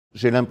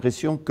J'ai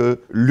l'impression que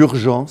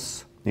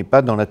l'urgence n'est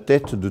pas dans la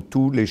tête de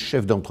tous les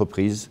chefs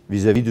d'entreprise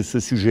vis-à-vis de ce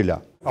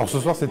sujet-là. Alors ce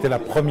soir c'était la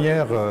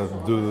première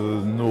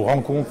de nos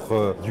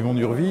rencontres du Mont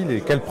d'Urville,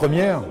 et quelle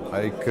première,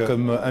 avec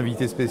comme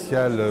invité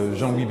spécial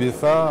Jean-Louis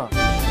Beffa.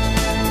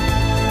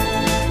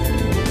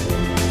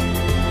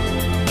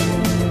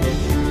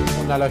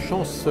 On a la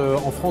chance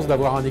en France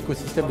d'avoir un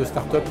écosystème de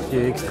start-up qui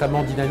est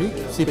extrêmement dynamique.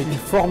 C'est une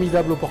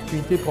formidable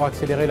opportunité pour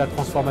accélérer la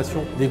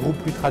transformation des groupes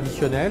plus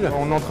traditionnels.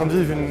 On est en train de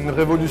vivre une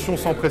révolution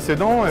sans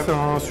précédent. C'est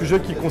un sujet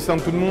qui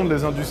concerne tout le monde,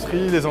 les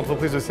industries, les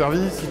entreprises de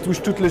services, qui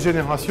touche toutes les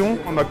générations.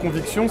 Ma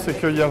conviction, c'est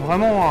qu'il y a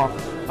vraiment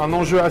un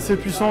enjeu assez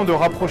puissant de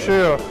rapprocher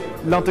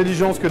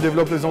l'intelligence que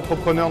développent les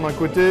entrepreneurs d'un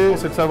côté,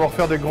 c'est le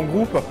savoir-faire des grands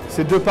groupes.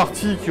 Ces deux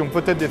parties qui ont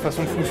peut-être des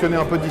façons de fonctionner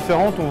un peu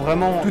différentes ont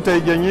vraiment tout à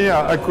y gagner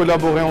à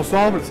collaborer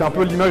ensemble. C'est un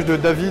peu l'image de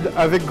David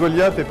avec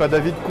Goliath et pas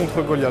David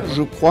contre Goliath.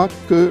 Je crois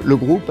que le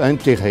groupe a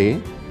intérêt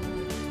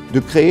de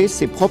créer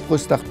ses propres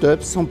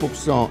startups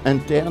 100%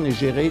 internes et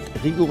gérées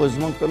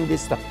rigoureusement comme des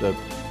startups.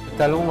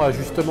 Talan a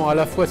justement à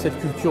la fois cette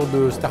culture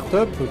de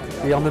start-up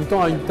et en même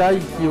temps a une taille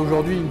qui est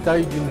aujourd'hui une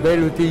taille d'une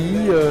belle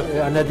ETI,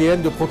 un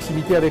ADN de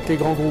proximité avec les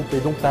grands groupes. Et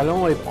donc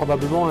Talan est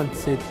probablement un de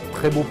ces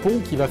très beaux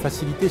ponts qui va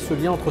faciliter ce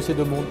lien entre ces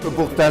deux mondes.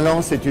 Pour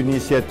Talan, c'est une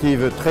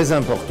initiative très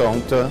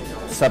importante.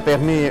 Ça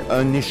permet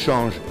un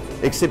échange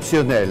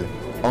exceptionnel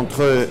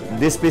entre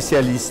des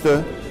spécialistes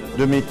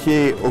de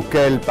métiers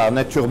auxquels, par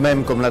nature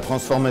même, comme la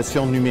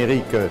transformation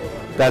numérique,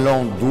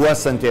 Talan doit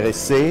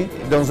s'intéresser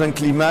dans un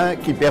climat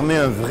qui permet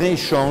un vrai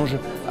échange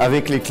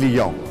avec les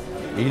clients.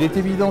 Et il est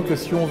évident que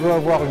si on veut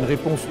avoir une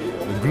réponse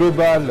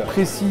globale,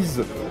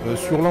 précise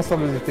sur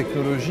l'ensemble des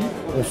technologies,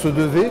 on se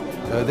devait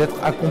d'être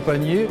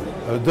accompagné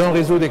d'un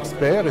réseau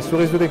d'experts. Et ce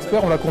réseau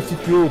d'experts, on l'a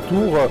constitué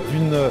autour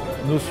d'une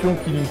notion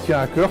qui nous tient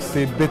à cœur,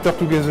 c'est Better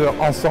Together.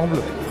 Ensemble,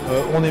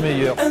 on est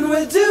meilleur. And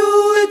we'll do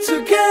it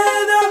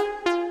together.